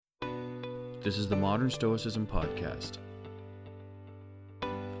This is the Modern Stoicism Podcast.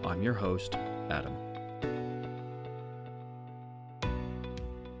 I'm your host, Adam.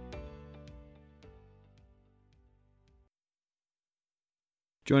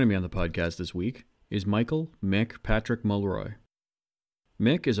 Joining me on the podcast this week is Michael Mick Patrick Mulroy.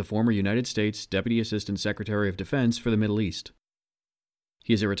 Mick is a former United States Deputy Assistant Secretary of Defense for the Middle East.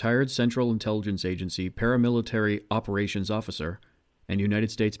 He is a retired Central Intelligence Agency paramilitary operations officer and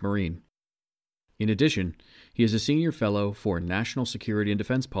United States Marine. In addition, he is a senior fellow for National Security and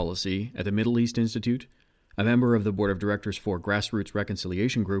Defense Policy at the Middle East Institute, a member of the board of directors for Grassroots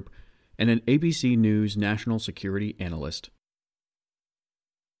Reconciliation Group, and an ABC News national security analyst.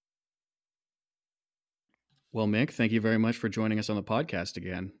 Well, Mick, thank you very much for joining us on the podcast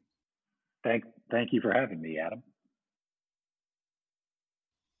again. Thank you for having me, Adam.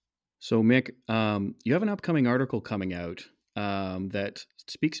 So, Mick, you have an upcoming article coming out that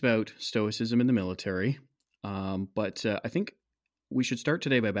speaks about Stoicism in the military, but I think we should start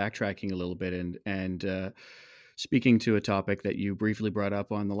today by backtracking a little bit and speaking to a topic that you briefly brought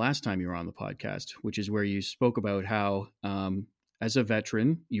up on the last time you were on the podcast, which is where you spoke about how, as a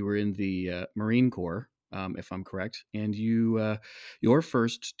veteran, you were in the Marine Corps, if I'm correct, and your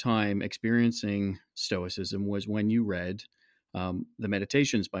first time experiencing Stoicism was when you read the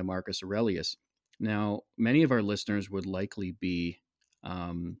Meditations by Marcus Aurelius. Now, many of our listeners would likely be,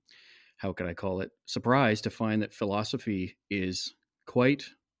 surprised to find that philosophy is quite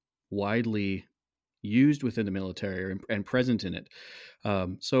widely used within the military and present in it.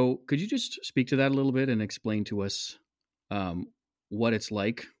 So could you just speak to that a little bit and explain to us what it's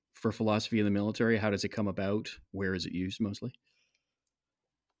like for philosophy in the military? How does it come about? Where is it used mostly?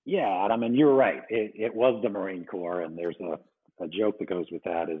 Yeah, Adam, and you're right. It was the Marine Corps, and there's a joke that goes with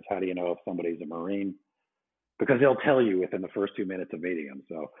that is, how do you know if somebody's a Marine? Because they'll tell you within the first 2 minutes of meeting them.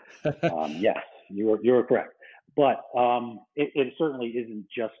 So yes, you're correct. But it certainly isn't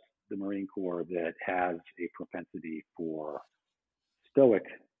just the Marine Corps that has a propensity for Stoic,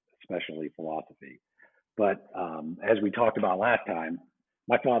 especially philosophy. But as we talked about last time,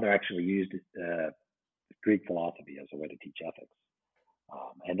 my father actually used Greek philosophy as a way to teach ethics.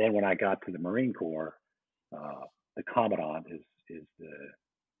 And then when I got to the Marine Corps, the commandant is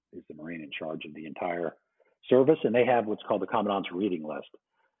the Marine in charge of the entire service, and they have what's called the commandant's reading list.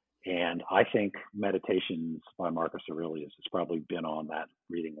 And I think Meditations by Marcus Aurelius has probably been on that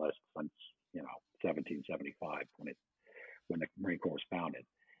reading list since 1775 when the Marine Corps was founded.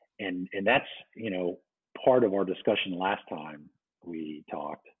 And that's part of our discussion last time we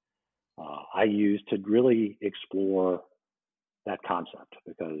talked. I used to really explore that concept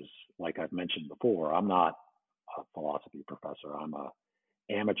because, like I've mentioned before, I'm not a philosophy professor. I'm a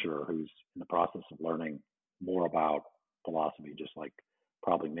amateur who's in the process of learning more about philosophy, just like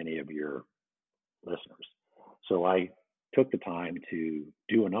probably many of your listeners. So I took the time to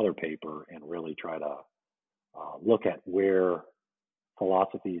do another paper and really try to look at where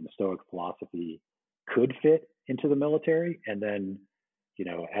philosophy and Stoic philosophy could fit into the military. And then,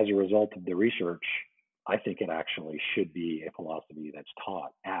 as a result of the research, I think it actually should be a philosophy that's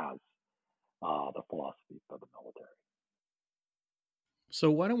taught as the philosophy for the military. So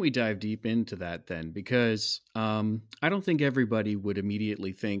why don't we dive deep into that then? Because I don't think everybody would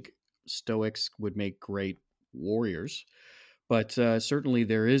immediately think Stoics would make great warriors, but certainly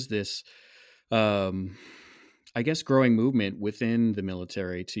there is this, growing movement within the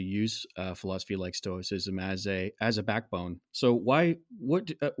military to use philosophy like Stoicism as a backbone. So what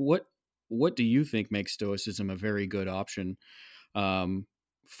do you think makes Stoicism a very good option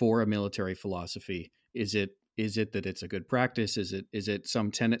for a military philosophy? Is it that it's a good practice? Is it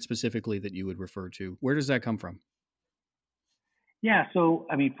some tenet specifically that you would refer to? Where does that come from? Yeah, so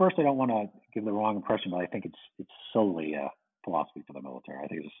first, I don't want to give the wrong impression, but I think it's solely a philosophy for the military. I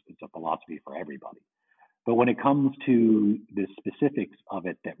think it's a philosophy for everybody. But when it comes to the specifics of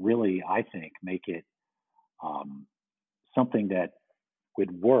it that really, I think, make it something that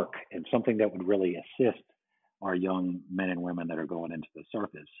would work and something that would really assist our young men and women that are going into the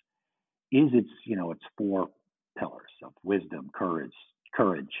service is its four pillars of wisdom, courage,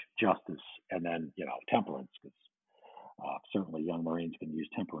 justice, and then temperance. Because certainly young Marines can use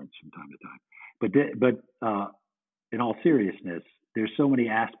temperance from time to time. But in all seriousness, there's so many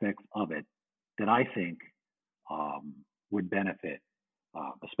aspects of it that I think would benefit,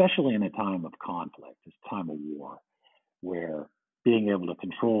 especially in a time of conflict, this time of war, where being able to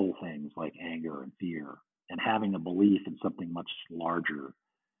control things like anger and fear and having a belief in something much larger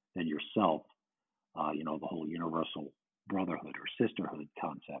than yourself, the whole universal brotherhood or sisterhood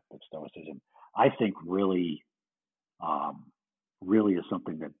concept of Stoicism, I think really really is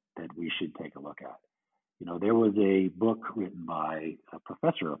something that we should take a look at. There was a book written by a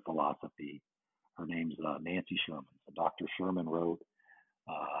professor of philosophy. Her name's Nancy Sherman. So Dr. Sherman wrote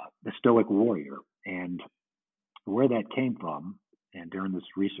The Stoic Warrior, and where that came from. And during this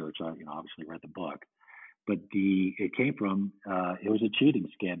research, I obviously read the book, but it came from it was a cheating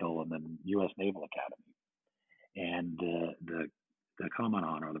scandal in the U.S. Naval Academy, and the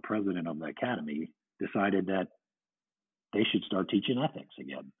commandant or the president of the academy decided that they should start teaching ethics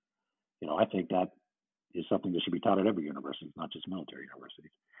again. I think that is something that should be taught at every university, not just military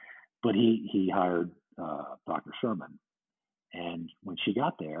universities. But he hired Dr. Sherman, and when she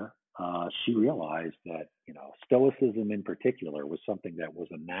got there, she realized that Stoicism in particular was something that was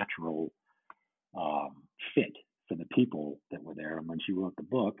a natural fit for the people that were there. And when she wrote the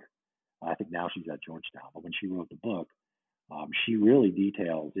book, I think now she's at Georgetown, but when she wrote the book, she really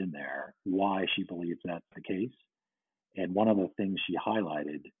details in there why she believes that's the case. And one of the things she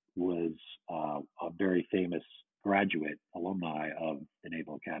highlighted was a very famous graduate alumni of the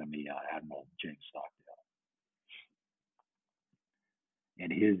Naval Academy, Admiral James Stockdale.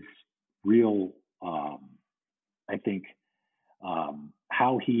 And his real, I think,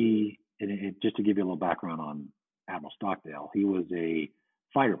 how just to give you a little background on Admiral Stockdale, he was a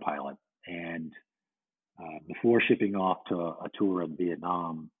fighter pilot. And before shipping off to a tour in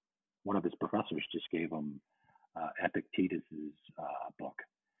Vietnam, one of his professors just gave him Epictetus's book.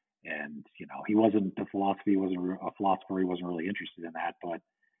 And, he wasn't a philosopher, he wasn't really interested in that, but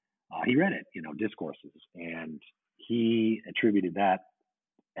he read it, Discourses. And he attributed that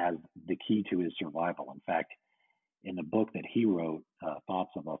as the key to his survival. In fact, in the book that he wrote,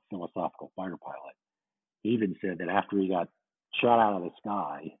 Thoughts of a Philosophical Fighter Pilot, he even said that after he got shot out of the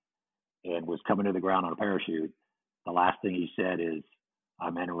sky and was coming to the ground on a parachute, the last thing he said is,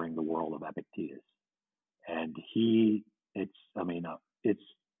 "I'm entering the world of Epictetus." And it's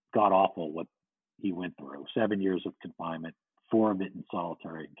god awful what he went through. 7 years of confinement, 4 of it in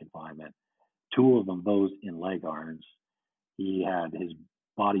solitary confinement, 2 of them those in leg irons. He had his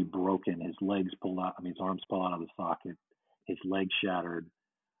body broken, his legs pulled out, his arms pulled out of the socket, his legs shattered.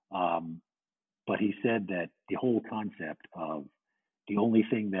 But he said that the whole concept of the only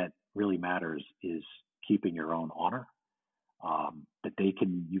thing that really matters is keeping your own honor. That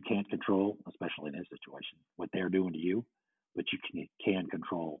you can't control, especially in his situation, what they're doing to you, but you can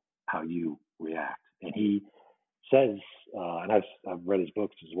control how you react. And he says, and I've read his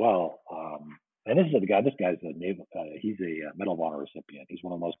books as well. And this guy's a naval, he's a Medal of Honor recipient. He's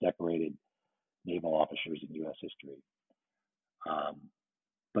one of the most decorated naval officers in U.S. history.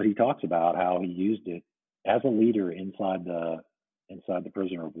 But he talks about how he used it as a leader inside the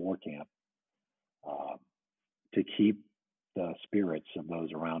prisoner of war camp to keep the spirits of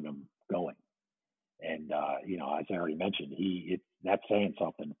those around him going. And as I already mentioned, that's saying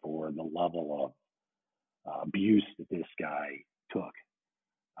something for the level of abuse that this guy took.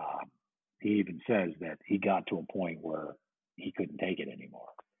 He even says that he got to a point where he couldn't take it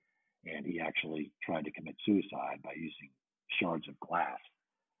anymore, and he actually tried to commit suicide by using shards of glass.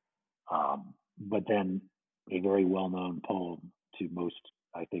 But then a very well-known poem to most,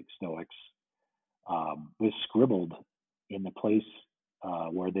 I think, Stoics was scribbled in the place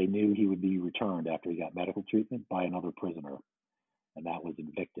where they knew he would be returned after he got medical treatment by another prisoner, and that was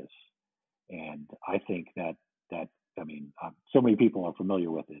Invictus. And I think that so many people are familiar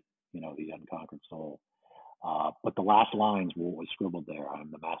with it, the unconquered soul. But the last lines were what was scribbled there: "I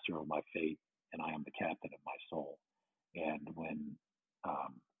am the master of my fate, and I am the captain of my soul." And when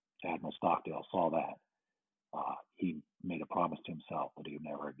Admiral Stockdale saw that, he made a promise to himself that he would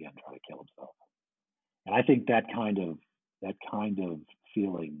never again try to kill himself. And I think that kind of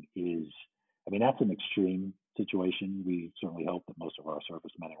feeling is, that's an extreme situation. We certainly hope that most of our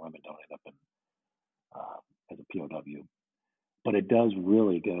servicemen and women don't end up in as a POW, but it does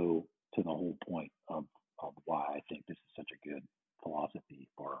really go to the whole point of why I think this is such a good philosophy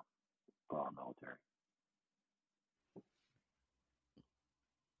for our military.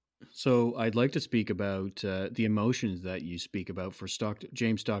 So I'd like to speak about the emotions that you speak about for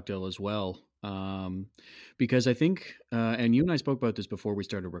James Stockdale as well, because I think, and you and I spoke about this before we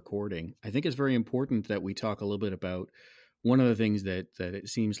started recording, I think it's very important that we talk a little bit about one of the things that it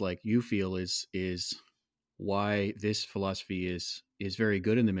seems like you feel is why this philosophy is very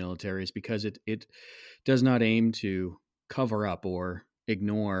good in the military, is because it does not aim to cover up or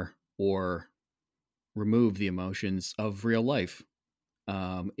ignore or remove the emotions of real life.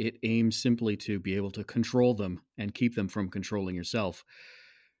 It aims simply to be able to control them and keep them from controlling yourself.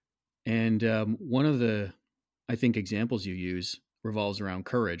 And one of the, I think, examples you use revolves around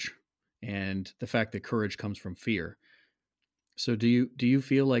courage and the fact that courage comes from fear. So do you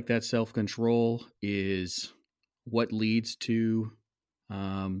feel like that self control is what leads to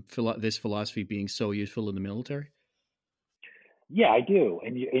this philosophy being so useful in the military? Yeah, I do,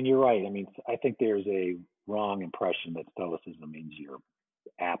 and you're right. I mean, I think there's a wrong impression that stoicism means you're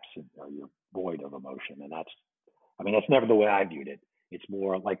absent or you're void of emotion, and I mean, that's never the way I viewed it. It's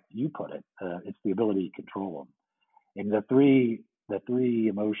more like you put it. It's the ability to control them. And the three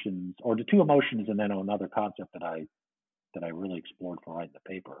emotions, or the two emotions, and then another concept that I really explored for writing the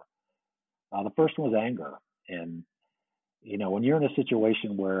paper. The first one was anger, and when you're in a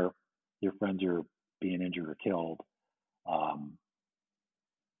situation where your friends are being injured or killed, um,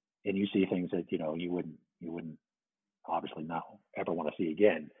 and you see things that you wouldn't obviously not ever want to see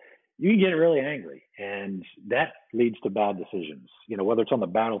again, you get really angry, and that leads to bad decisions. Whether it's on the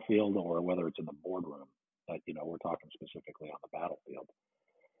battlefield or whether it's in the boardroom. But we're talking specifically on the battlefield.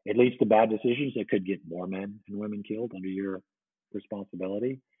 It leads to bad decisions that could get more men and women killed under your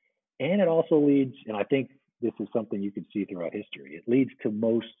responsibility. And it also leads, and I think this is something you can see throughout history, it leads to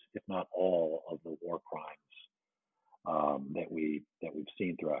most, if not all, of the war crimes that we've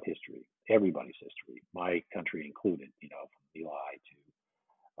seen throughout history, everybody's history, my country included. From Eli to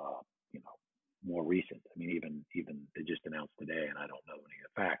more recent. I mean, even they just announced today, and I don't know any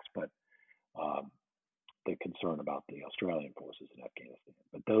of the facts, but um, the concern about the Australian forces in Afghanistan.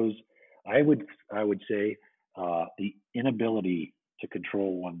 But those, I would say, the inability to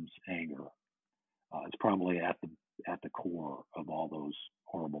control one's anger is probably at the core of all those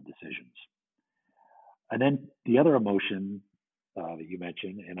horrible decisions. And then the other emotion that you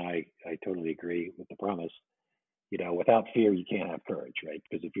mentioned, and I totally agree with the premise. Without fear, you can't have courage, right?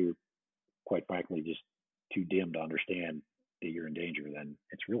 Because if you're quite frankly just too dim to understand that you're in danger, then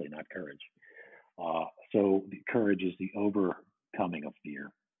it's really not courage. So the courage is the overcoming of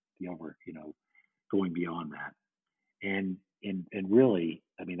fear, the going beyond that. And really,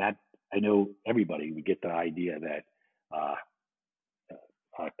 I mean, that I know everybody would get the idea that uh,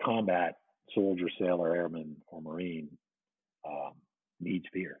 a combat soldier, sailor, airman, or marine um, needs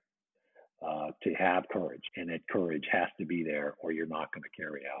fear to have courage, and that courage has to be there, or you're not going to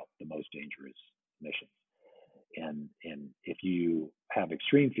carry out the most dangerous missions. And if you have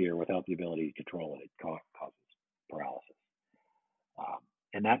extreme fear without the ability to control it, it causes paralysis. Um,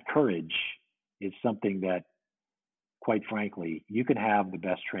 and that courage is something that, quite frankly, you can have the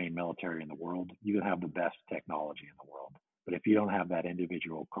best trained military in the world, you can have the best technology in the world, but if you don't have that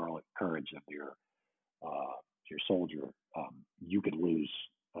individual courage of your soldier, you could lose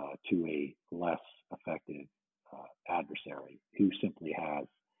to a less effective adversary who simply has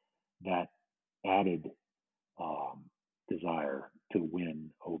that added um, desire to win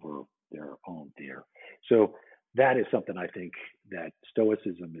over their own fear. So that is something I think that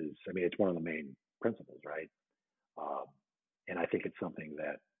Stoicism is. I mean, it's one of the main principles, right? Um, and I think it's something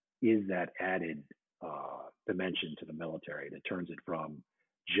that is that added dimension to the military that turns it from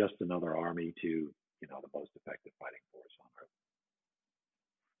just another army to the most effective fighting force on earth.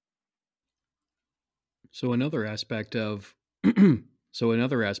 So another aspect of so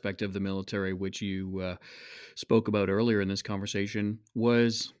another aspect of the military, which you spoke about earlier in this conversation,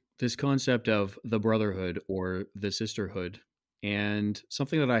 was this concept of the brotherhood or the sisterhood. And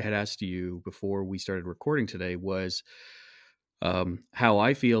something that I had asked you before we started recording today was how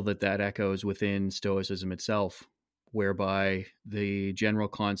I feel that echoes within Stoicism itself, whereby the general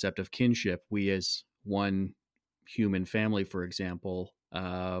concept of kinship, we as one human family, for example,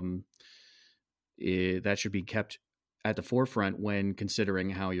 that should be kept at the forefront when considering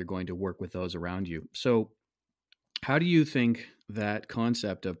how you're going to work with those around you. So, how do you think that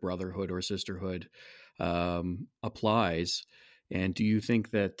concept of brotherhood or sisterhood applies? And do you think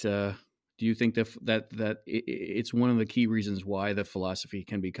that it's one of the key reasons why the philosophy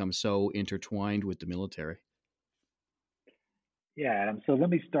can become so intertwined with the military? Yeah, Adam. So let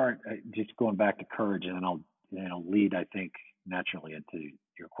me start just going back to courage, and then I'll lead, I think, naturally into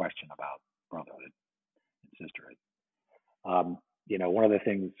your question about brotherhood and sisterhood. One of the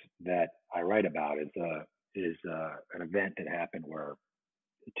things that I write about is an event that happened where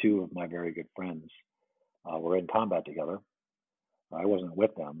two of my very good friends were in combat together. I wasn't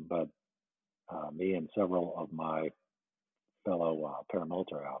with them, but me and several of my fellow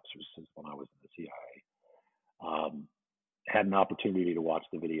paramilitary officers, when I was in the CIA, had an opportunity to watch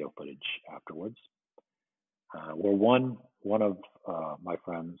the video footage afterwards, where one of my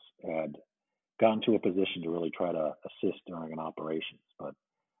friends had gotten to a position to really try to assist during an operations, but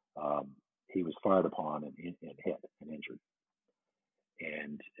he was fired upon and hit and injured,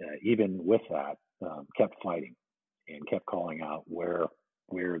 and even with that, kept fighting and kept calling out where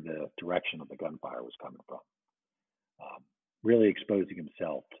the direction of the gunfire was coming from. Um, really exposing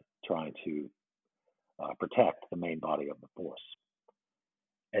himself, trying to protect the main body of the force.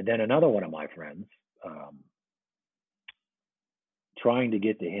 And then another one of my friends, um, trying to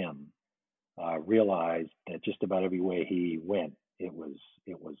get to him, realized that just about every way he went, it was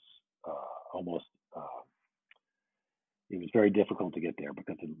almost it was very difficult to get there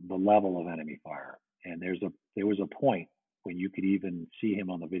because of the level of enemy fire. And there was a point when you could even see him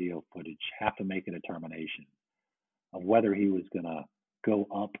on the video footage have to make a determination of whether he was going to go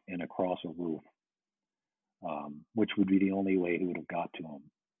up and across a roof, which would be the only way he would have got to him.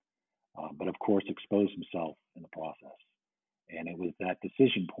 But of course, expose himself in the process. And it was that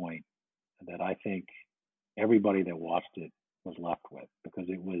decision point that I think everybody that watched it was left with, because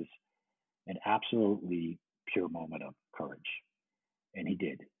it was an absolutely pure moment of courage. And he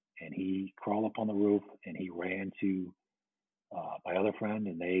did. And he crawled up on the roof and he ran to my other friend,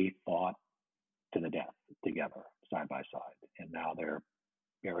 and they fought to the death together, side by side. And now they're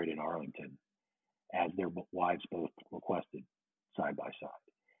buried in Arlington, as their wives both requested, side by side.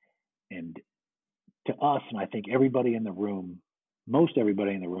 And to us, and I think everybody in the room, most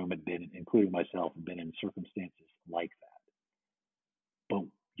everybody in the room had been, including myself, had been in circumstances like that. But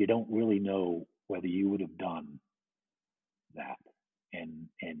you don't really know whether you would have done that. And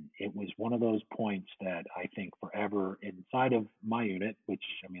it was one of those points that I think forever inside of my unit, which,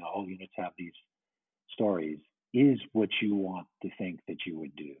 I mean, all units have these stories, is what you want to think that you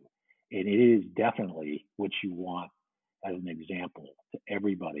would do. And it is definitely what you want as an example to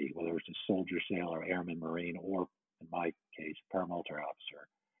everybody, whether it's a soldier, sailor, airman, Marine, or in my case, paramilitary officer,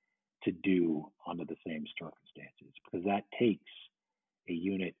 to do under the same circumstances, because that takes a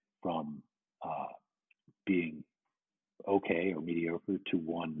unit from being okay or mediocre to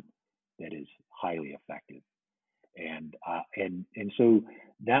one that is highly effective. And so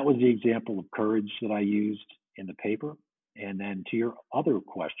that was the example of courage that I used in the paper. And then to your other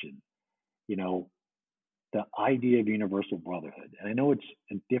question, you know, the idea of universal brotherhood. And I know it's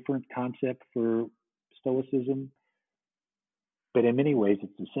a different concept for Stoicism, but in many ways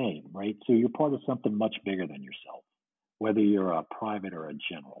it's the same, right? So you're part of something much bigger than yourself. Whether you're a private or a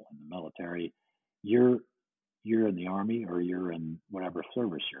general in the military, you're in the army or you're in whatever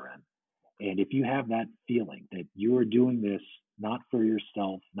service you're in. And if you have that feeling that you are doing this not for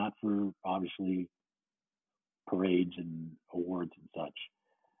yourself, not for obviously parades and awards and such,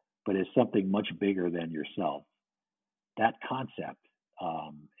 but as something much bigger than yourself, that concept,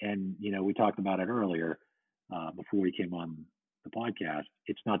 and you know, we talked about it earlier before we came on the podcast.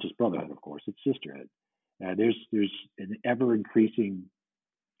 It's not just brotherhood, of course; it's sisterhood. There's an ever increasing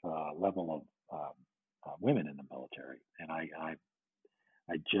level of women in the military, and I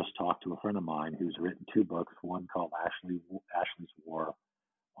just talked to a friend of mine who's written two books, one called Ashley's War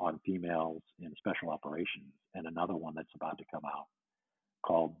on Females in Special Operations, and another one that's about to come out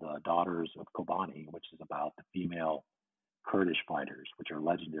called The Daughters of Kobani, which is about the female Kurdish fighters, which are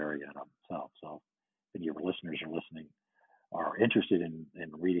legendary in themselves. So if your listeners are interested in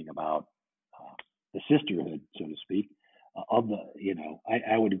reading about the sisterhood, so to speak, of the, you know,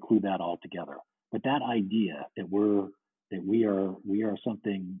 I would include that all together. But that idea that we are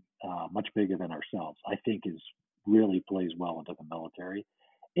something much bigger than ourselves, I think really plays well into the military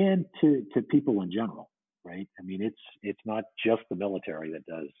and to people in general, right? I mean, it's not just the military that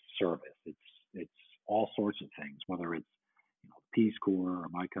does service. It's all sorts of things, whether it's, you know, Peace Corps or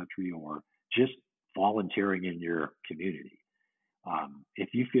My Country or just volunteering in your community. If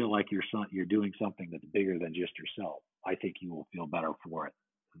you feel like you're doing something that's bigger than just yourself, I think you will feel better for it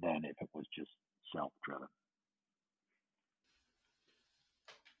than if it was just self-driven.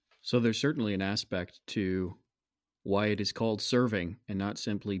 So there's certainly an aspect to why it is called serving and not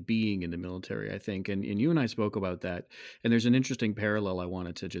simply being in the military, I think. And you and I spoke about that. And there's an interesting parallel I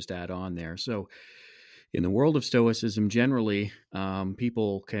wanted to just add on there. So in the world of Stoicism, generally,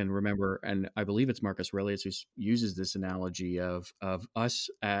 people can remember, and I believe it's Marcus Aurelius who uses this analogy of us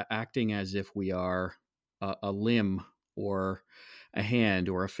acting as if we are a limb or a hand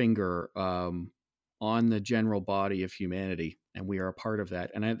or a finger on the general body of humanity, and we are a part of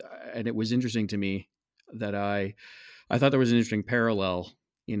that. And it was interesting to me that I thought there was an interesting parallel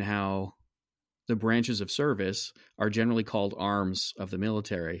in how the branches of service are generally called arms of the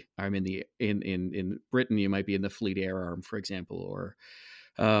military. I'm in Britain, you might be in the Fleet Air Arm, for example, or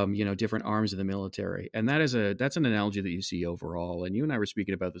different arms of the military. And that's an analogy that you see overall. And you and I were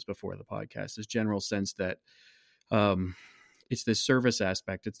speaking about this before the podcast, this general sense that it's this service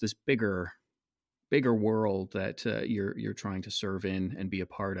aspect. It's this bigger world that you're trying to serve in and be a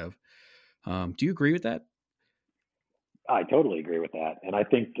part of. Do you agree with that? I totally agree with that, and I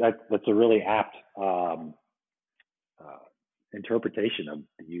think that's a really apt interpretation of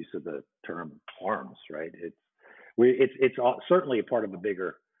the use of the term arms, right? It's certainly a part of a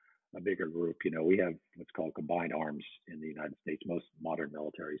bigger group. You know, we have what's called combined arms in the United States. Most modern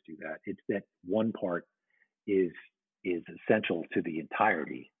militaries do that. It's that one part is essential to the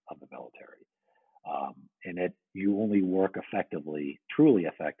entirety of the military, and that you only work effectively, truly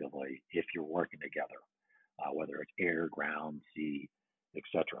effectively, if you're working together, whether it's air, ground, sea,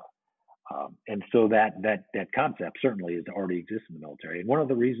 etc. And so that concept certainly is already exists in the military. And one of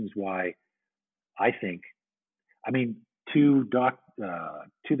the reasons why I think, I mean, to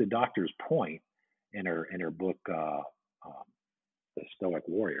the doctor's point in her book, The Stoic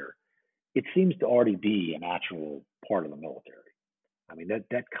Warrior, it seems to already be a natural part of the military. I mean,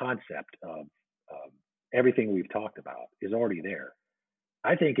 that concept of everything we've talked about is already there.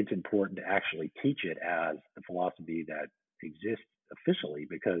 I think it's important to actually teach it as the philosophy that exists officially,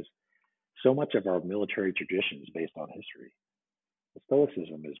 because so much of our military tradition is based on history.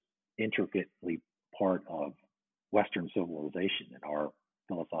 Stoicism is intricately part of Western civilization and our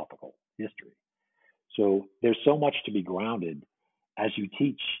philosophical history. So there's so much to be grounded as you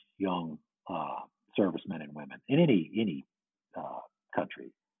teach young servicemen and women in any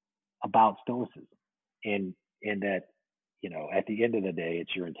country about Stoicism, and that, you know, at the end of the day,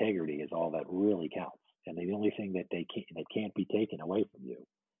 it's your integrity is all that really counts, and the only thing that can't be taken away from you.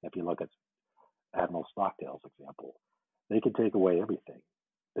 If you look at Admiral Stockdale's example, they can take away everything.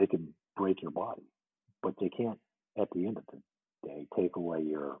 They can break your body, but they can't, at the end of the day, take away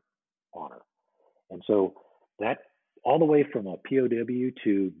your honor. And so that, all the way from a POW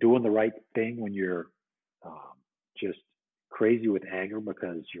to doing the right thing when you're just crazy with anger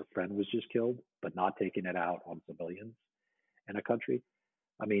because your friend was just killed, but not taking it out on civilians in a country.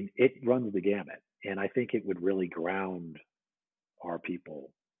 I mean, it runs the gamut, and I think it would really ground our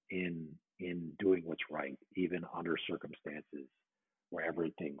people in doing what's right, even under circumstances where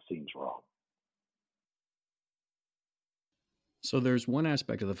everything seems wrong. So there's one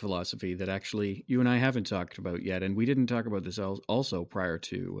aspect of the philosophy that actually you and I haven't talked about yet, and we didn't talk about this also prior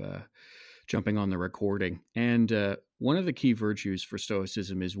to jumping on the recording. And one of the key virtues for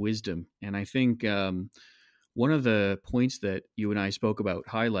Stoicism is wisdom. And I think one of the points that you and I spoke about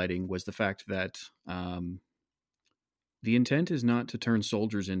highlighting was the fact that the intent is not to turn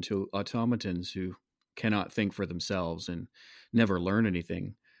soldiers into automatons who cannot think for themselves and never learn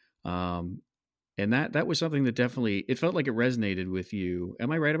anything. And that was something that definitely, it felt like it resonated with you.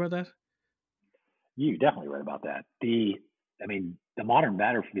 Am I right about that? You definitely right about that. The modern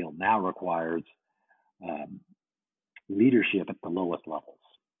battlefield now requires leadership at the lowest levels.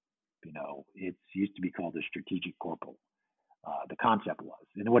 You know, it used to be called a strategic corporal. The concept was,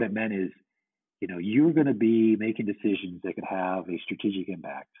 and what it meant is, you know, you're going to be making decisions that could have a strategic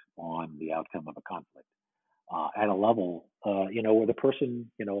impact on the outcome of a conflict at a level, you know, where the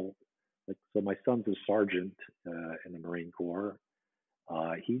person, you know, like, so my son's a sergeant in the Marine Corps.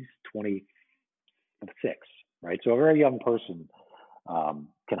 He's 26, right? So a very young person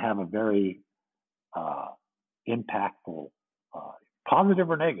can have a very impactful, positive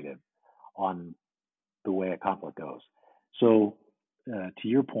or negative, on the way a conflict goes. So, to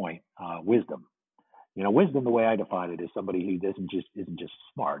your point, wisdom. You know, wisdom, the way I define it, is somebody who isn't just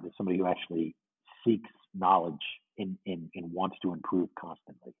smart. It's somebody who actually seeks knowledge and wants to improve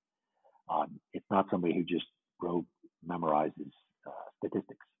constantly. It's not somebody who just memorizes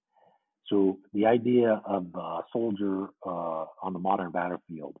statistics. So the idea of a soldier on the modern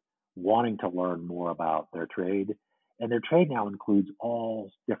battlefield wanting to learn more about their trade, and their trade now includes all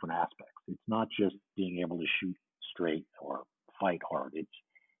different aspects. It's not just being able to shoot straight or fight hard. It's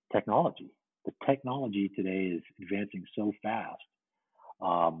technology. The technology today is advancing so fast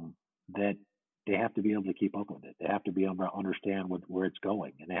that they have to be able to keep up with it. They have to be able to understand where it's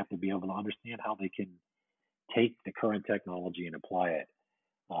going, and they have to be able to understand how they can take the current technology and apply it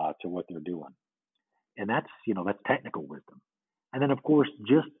to what they're doing. And that's technical wisdom. And then, of course,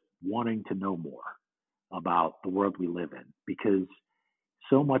 just wanting to know more about the world we live in, because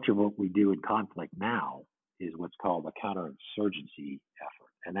so much of what we do in conflict now is what's called a counterinsurgency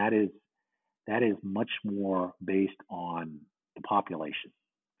effort, and that is much more based on the population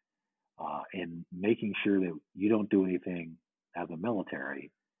and making sure that you don't do anything as a military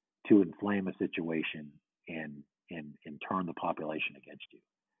to inflame a situation and turn the population against you.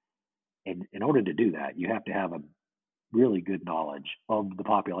 And in order to do that, you have to have a really good knowledge of the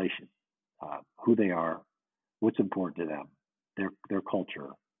population, who they are, what's important to them, their culture,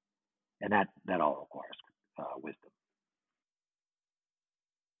 and that all requires wisdom.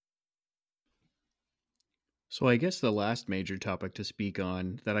 So I guess the last major topic to speak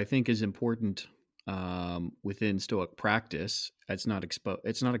on that I think is important within Stoic practice. It's not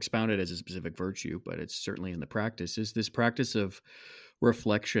expounded as a specific virtue, but it's certainly in the practice. Is this practice of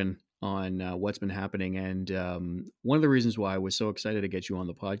reflection on what's been happening? And one of the reasons why I was so excited to get you on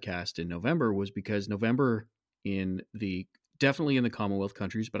the podcast in November was because November definitely in the Commonwealth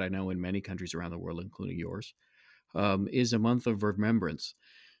countries, but I know in many countries around the world, including yours, is a month of remembrance.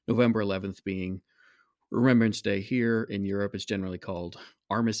 November 11th being Remembrance Day. Here in Europe, it's generally called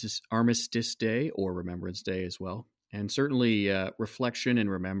Armistice Day or Remembrance Day as well. And certainly reflection and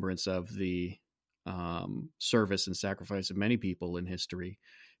remembrance of the service and sacrifice of many people in history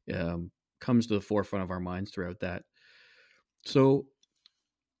comes to the forefront of our minds throughout that. So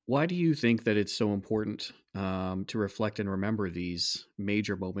why do you think that it's so important to reflect and remember these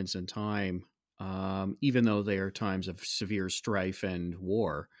major moments in time, even though they are times of severe strife and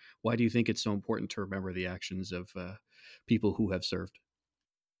war? Why do you think it's so important to remember the actions of people who have served?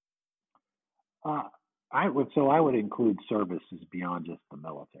 I would include services beyond just the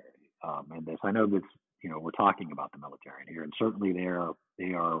military in this. I know that we're talking about the military here, and certainly they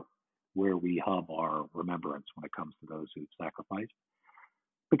are where we hub our remembrance when it comes to those who've sacrificed.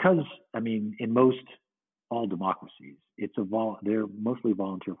 Because in most all democracies, they're mostly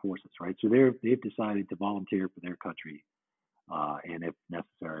volunteer forces, right? So they've decided to volunteer for their country, and if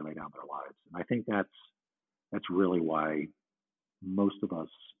necessary, lay down their lives. And I think that's really why most of us,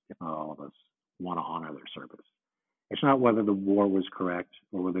 if not all of us, want to honor their service. It's not whether the war was correct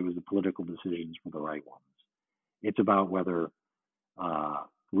or whether it was the political decisions were the right ones. It's about whether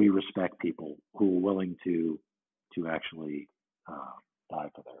we respect people who are willing to actually die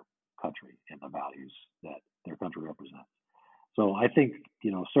for their country and the values that their country represents. So I think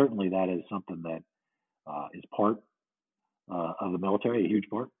certainly that is something that is part of the military, a huge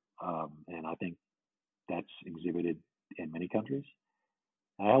part, and I think that's exhibited in many countries.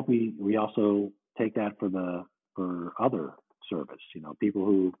 I hope we also take that for other service. People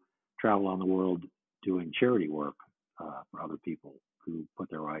who travel on the world doing charity work for other people who put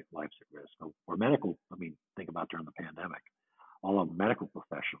their lives at risk, or medical. Think about during the pandemic, all of medical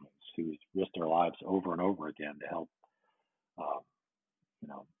professionals who risked their lives over and over again to help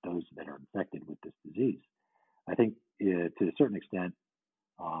those that are infected with this disease. I think to a certain extent,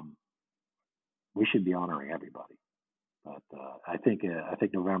 we should be honoring everybody. But I think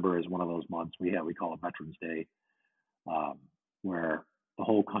November is one of those months we call it Veterans Day, where the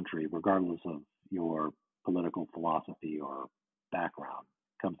whole country, regardless of your political philosophy or background,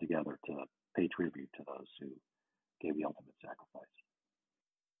 comes together to pay tribute to those who gave the ultimate sacrifice.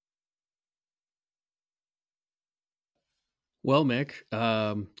 Well, Mick,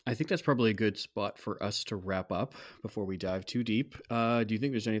 I think that's probably a good spot for us to wrap up before we dive too deep. Do you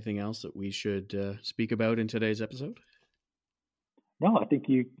think there's anything else that we should speak about in today's episode? No, I think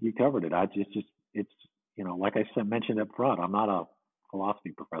you covered it. It's like I mentioned up front, I'm not a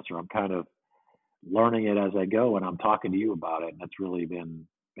philosophy professor. I'm kind of learning it as I go, and I'm talking to you about it, and it's really been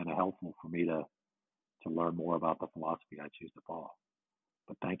helpful for me to learn more about the philosophy I choose to follow.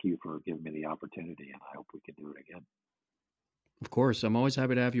 But thank you for giving me the opportunity, and I hope we can do it again. Of course, I'm always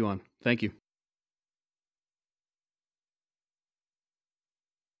happy to have you on. Thank you.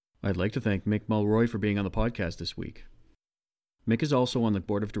 I'd like to thank Mick Mulroy for being on the podcast this week. Mick is also on the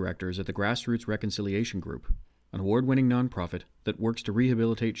board of directors at the Grassroots Reconciliation Group, an award-winning nonprofit that works to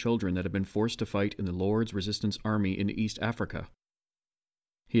rehabilitate children that have been forced to fight in the Lord's Resistance Army in East Africa.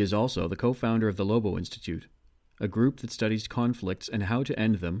 He is also the co-founder of the Lobo Institute, a group that studies conflicts and how to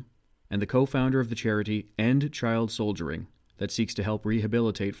end them, and the co-founder of the charity End Child Soldiering, that seeks to help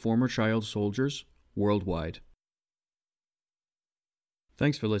rehabilitate former child soldiers worldwide.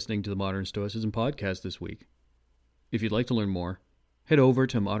 Thanks for listening to the Modern Stoicism podcast this week. If you'd like to learn more, head over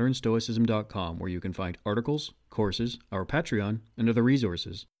to modernstoicism.com, where you can find articles, courses, our Patreon, and other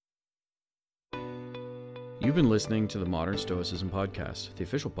resources. You've been listening to the Modern Stoicism podcast, the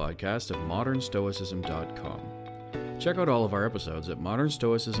official podcast of modernstoicism.com. Check out all of our episodes at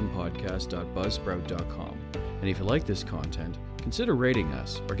modernstoicismpodcast.buzzsprout.com. And if you like this content, consider rating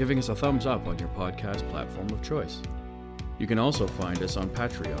us or giving us a thumbs up on your podcast platform of choice. You can also find us on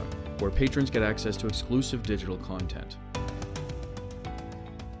Patreon, where patrons get access to exclusive digital content.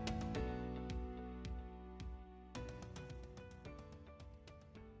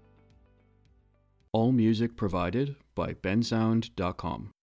 All music provided by bensound.com.